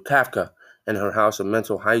 Kafka, and her house of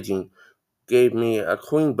mental hygiene gave me a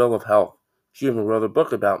clean bill of health. She even wrote a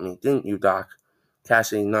book about me, didn't you, Doc?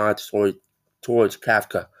 Cassidy nods towards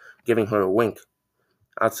Kafka, giving her a wink.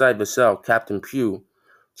 Outside the cell, Captain Pugh,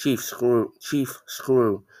 Chief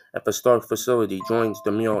Screw at the Stark facility, joins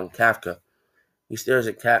DeMille and Kafka. He stares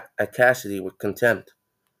at Cassidy with contempt.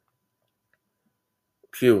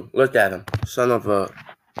 Pugh, look at him. Son of a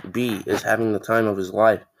B is having the time of his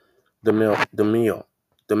life. DeMille.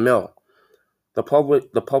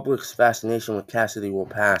 The public's fascination with Cassidy will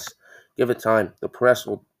pass. Give it time. The press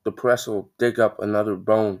will dig up another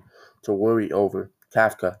bone to worry over.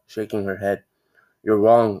 Kafka, shaking her head. You're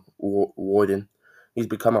wrong, Warden. He's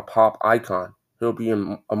become a pop icon. He'll be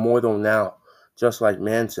immortal now, just like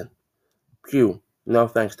Manson. Pugh, no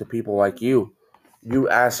thanks to people like you. You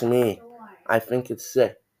ask me. I think it's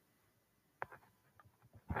sick.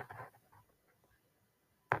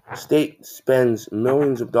 State spends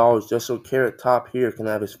millions of dollars just so Carrot Top here can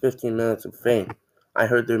have his 15 minutes of fame. I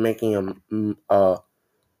heard they're making I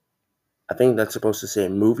think that's supposed to say a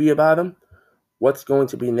movie about him. What's going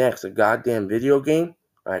to be next? A goddamn video game?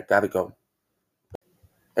 Alright, gotta go.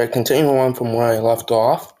 Alright, continuing on from where I left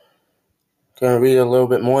off. Gonna read a little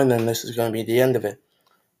bit more and then this is gonna be the end of it.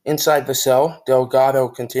 Inside the cell, Delgado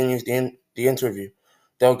continues the interview.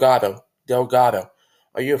 Delgado,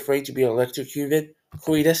 are you afraid to be electrocuted,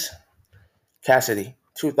 Cletus? Cassidy,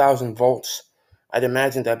 2,000 volts. I'd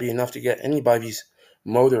imagine that'd be enough to get anybody's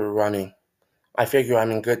motor running. I figure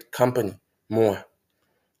I'm in good company. More.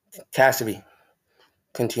 Cassidy,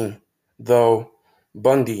 continue. Though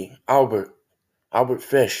Bundy, Albert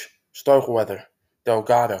Fish, Starkweather,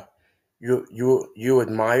 Delgado, you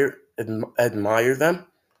admire them?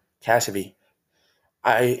 Cassidy,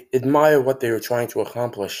 I admire what they were trying to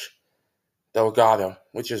accomplish. Delgado,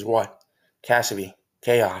 which is what? Cassidy,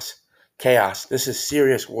 chaos. Chaos. This is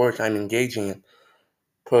serious work I'm engaging in.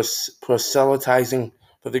 Proselytizing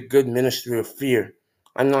for the good ministry of fear.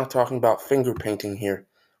 I'm not talking about finger painting here.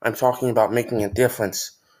 I'm talking about making a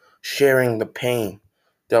difference, sharing the pain.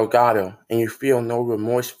 Delgado, and you feel no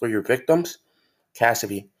remorse for your victims?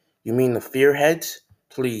 Cassidy, you mean the fear heads?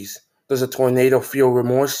 Please, does a tornado feel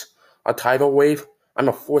remorse? A tidal wave? I'm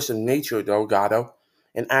a force of nature, Delgado,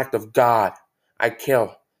 an act of God. I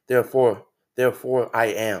kill, therefore I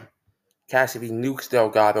am. Cassidy nukes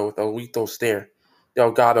Delgado with a lethal stare.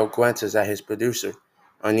 Delgado glances at his producer,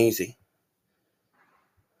 uneasy.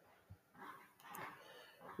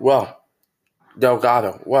 Well,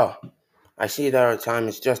 Delgado, well, I see that our time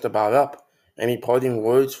is just about up. Any parting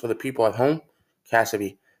words for the people at home?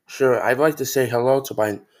 Cassidy, sure, I'd like to say hello to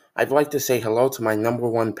my number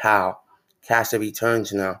one pal. Cassidy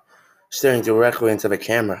turns now, staring directly into the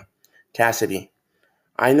camera. Cassidy,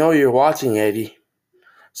 I know you're watching, Eddie.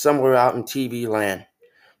 Somewhere out in TV land.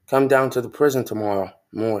 Come down to the prison tomorrow.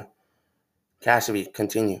 More. Cassidy,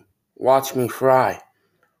 continue. Watch me fry.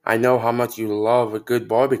 I know how much you love a good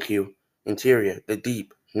barbecue. Interior, the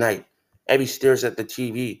deep, night. Eddie stares at the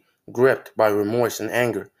TV, gripped by remorse and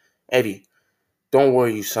anger. Eddie, don't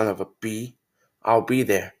worry, you son of a bee. I'll be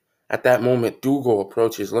there. At that moment, Dougal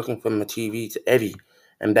approaches, looking from the TV to Eddie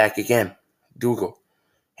and back again. Dougal,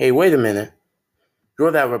 hey, wait a minute.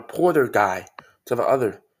 You're that reporter guy. To the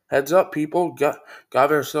other, heads up, people. Got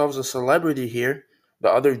ourselves a celebrity here. The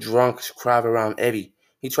other drunks crowd around Eddie.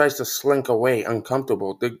 He tries to slink away,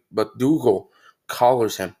 uncomfortable, but Dougal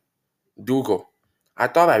collars him. Dougal, I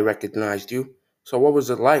thought I recognized you. So what was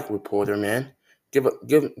it like, reporter man? Give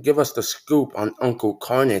us the scoop on Uncle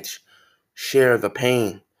Carnage. Share the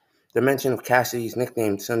pain. The mention of Cassidy's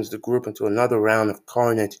nickname sends the group into another round of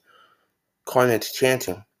carnage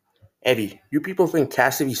chanting. Eddie, you people think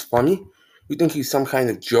Cassidy's funny? You think he's some kind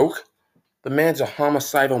of joke? The man's a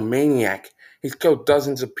homicidal maniac. He's killed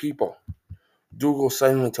dozens of people. Dougal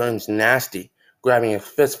suddenly turns nasty, grabbing a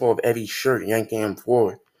fistful of Eddie's shirt, yanking him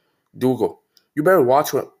forward. Dougal, you better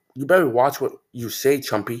watch what you say,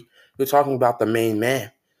 Chumpy. You're talking about the main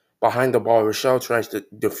man. Behind the bar, Rochelle tries to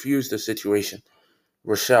defuse the situation.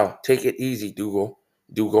 Rochelle, take it easy, Dougal.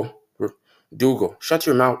 Dougal. Dougal, shut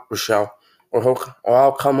your mouth, Rochelle, or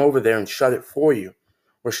I'll come over there and shut it for you.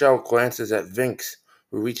 Rochelle glances at Vince,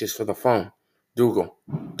 who reaches for the phone. Dougal,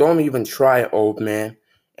 don't even try it, old man.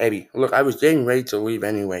 Eddie, look, I was getting ready to leave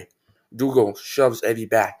anyway. Dougal shoves Eddie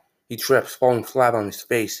back. He trips, falling flat on his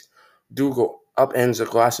face. Dougal upends a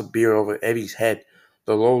glass of beer over Eddie's head.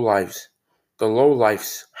 The lowlifes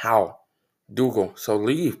howl. Dougal, so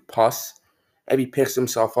leave, puss. Eddie picks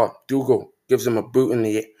himself up. Dougal gives him a boot in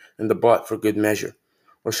the butt for good measure.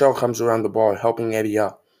 Rochelle comes around the bar, helping Eddie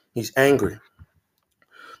up. He's angry,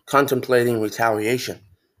 contemplating retaliation.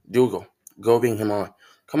 Dougal, goading him on.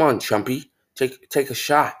 Come on, Chumpy. Take a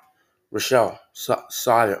shot. Rochelle,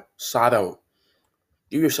 Sato.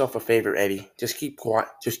 Do yourself a favor, Eddie. Just keep quiet.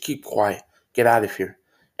 Just keep quiet. Get out of here.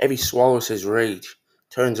 Eddie swallows his rage,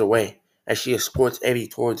 turns away. As she escorts Eddie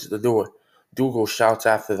towards the door, Dougal shouts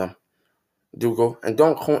after them. Dougal, and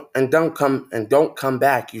don't come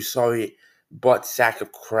back, you sorry butt sack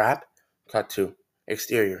of crap. Cut to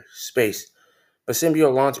exterior space. The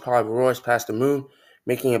symbiote launch pod roars past the moon,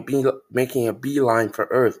 making a beeline for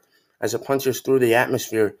Earth. As it punches through the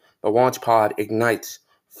atmosphere, the launch pod ignites,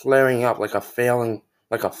 flaring up like a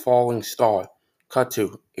falling star. Cut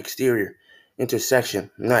to exterior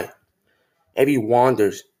intersection night. Eddie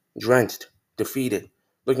wanders, drenched, defeated,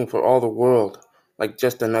 looking for all the world like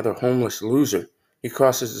just another homeless loser. He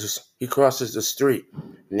crosses the street,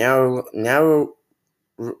 narrowly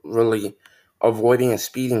avoiding a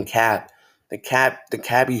speeding cab. The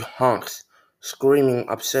cabbie honks, screaming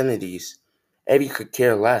obscenities. Eddie could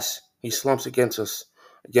care less. He slumps against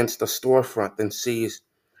the storefront and sees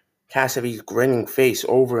Cassidy's grinning face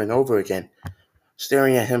over and over again,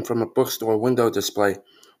 staring at him from a bookstore window display.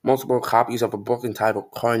 Multiple copies of a book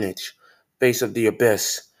entitled Carnage, Face of the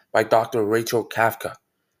Abyss by Dr. Rachel Kafka.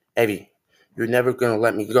 Eddie, you're never gonna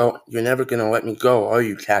let me go. You're never gonna let me go, are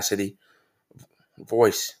you, Cassidy?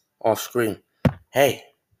 Voice off screen. Hey,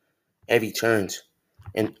 Eddie turns.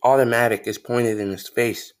 An automatic is pointed in his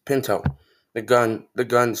face. Pinto. The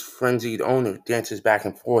gun's frenzied owner dances back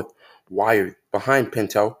and forth, wired. Behind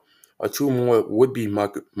Pinto are two more would-be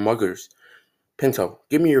muggers. Pinto,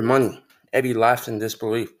 give me your money. Eddie laughs in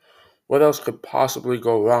disbelief. What else could possibly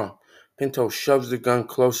go wrong? Pinto shoves the gun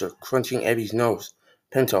closer, crunching Eddie's nose.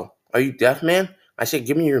 Pinto, are you deaf, man? I said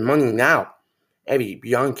give me your money now. Eddie,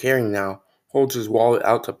 beyond caring now, holds his wallet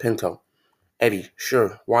out to Pinto. Eddie,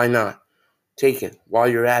 sure, why not? Take it. While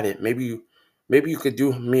you're at it, maybe you could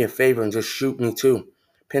do me a favor and just shoot me too.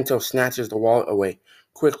 Pinto snatches the wallet away,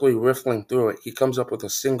 quickly riffling through it. He comes up with a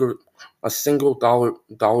single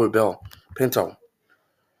dollar bill. Pinto,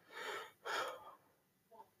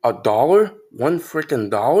 $1? One frickin'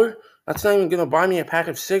 dollar? That's not even gonna buy me a pack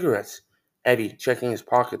of cigarettes. Eddie, checking his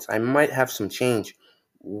pockets. I might have some change.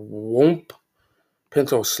 Whoomp.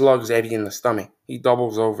 Pinto slugs Eddie in the stomach. He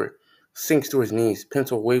doubles over, sinks to his knees.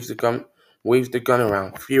 Pinto waves the gun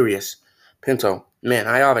around, furious. Pinto, man,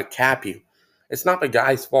 I ought to cap you. It's not the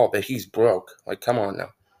guy's fault that he's broke. Like, come on now.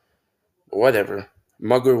 Whatever.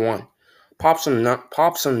 Mugger 1. Pop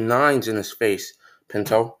some nines in his face,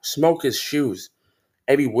 Pinto. Smoke his shoes.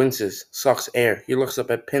 Eddie winces, sucks air. He looks up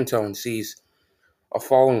at Pinto and sees a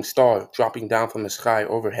falling star dropping down from the sky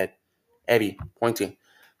overhead. Eddie, pointing.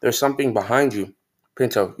 There's something behind you.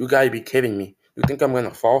 Pinto, you gotta be kidding me. You think I'm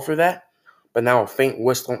gonna fall for that? But now a faint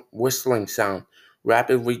whistling sound,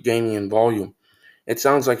 rapidly gaining in volume. It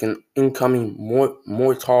sounds like an incoming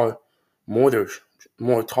mortar,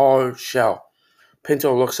 mortar shell.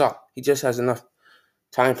 Pinto looks up. He just has enough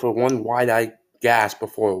time for one wide-eyed gasp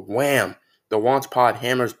before wham! The launch pod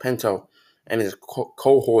hammers Pinto and his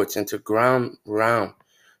cohorts into ground round,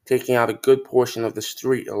 taking out a good portion of the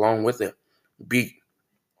street along with it. Beat,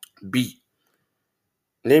 beat.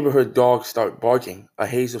 Neighborhood dogs start barking. A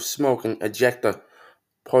haze of smoke and ejecta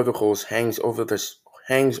particles hangs over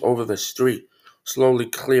the street, slowly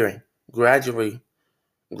clearing. Gradually,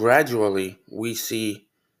 we see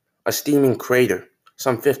a steaming crater,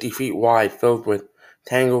 some 50 feet wide, filled with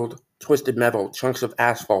tangled, twisted metal, chunks of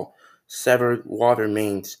asphalt, severed water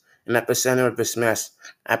mains. And at the center of this mess,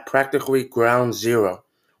 at practically ground zero,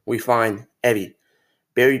 we find Eddie,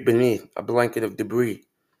 buried beneath a blanket of debris.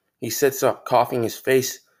 He sits up, coughing his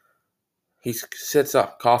face. He sits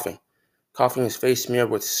up, coughing his face smeared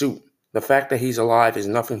with soot. The fact that he's alive is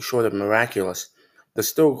nothing short of miraculous. The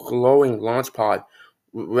still glowing launch pod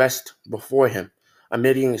rests before him,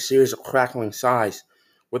 emitting a series of crackling sighs.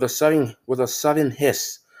 With a sudden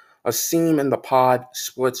hiss, a seam in the pod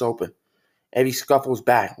splits open. Eddie scuffles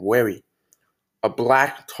back, wary. A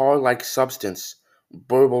black tar-like substance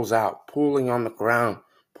burbles out, pooling on the ground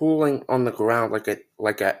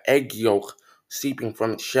like a egg yolk seeping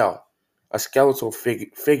from its shell. A skeletal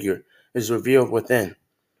figure is revealed within.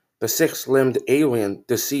 The six-limbed alien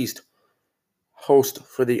deceased host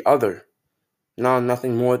for the other, now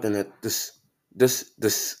nothing more than this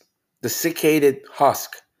desiccated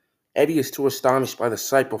husk. Eddie is too astonished by the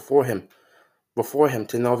sight before him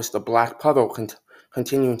to notice the black puddle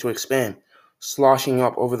continuing to expand, sloshing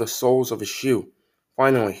up over the soles of his shoe.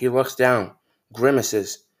 Finally, he looks down,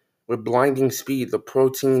 grimaces. With blinding speed, the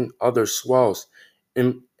protein other swells,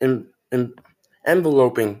 em- em- em-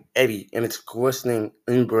 enveloping Eddie in its glistening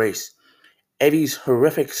embrace. Eddie's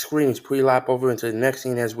horrific screams pre-lap over into the next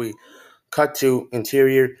scene as we cut to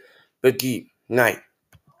interior, the deep night.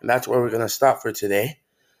 And that's where we're going to stop for today.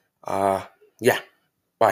 Uh, yeah.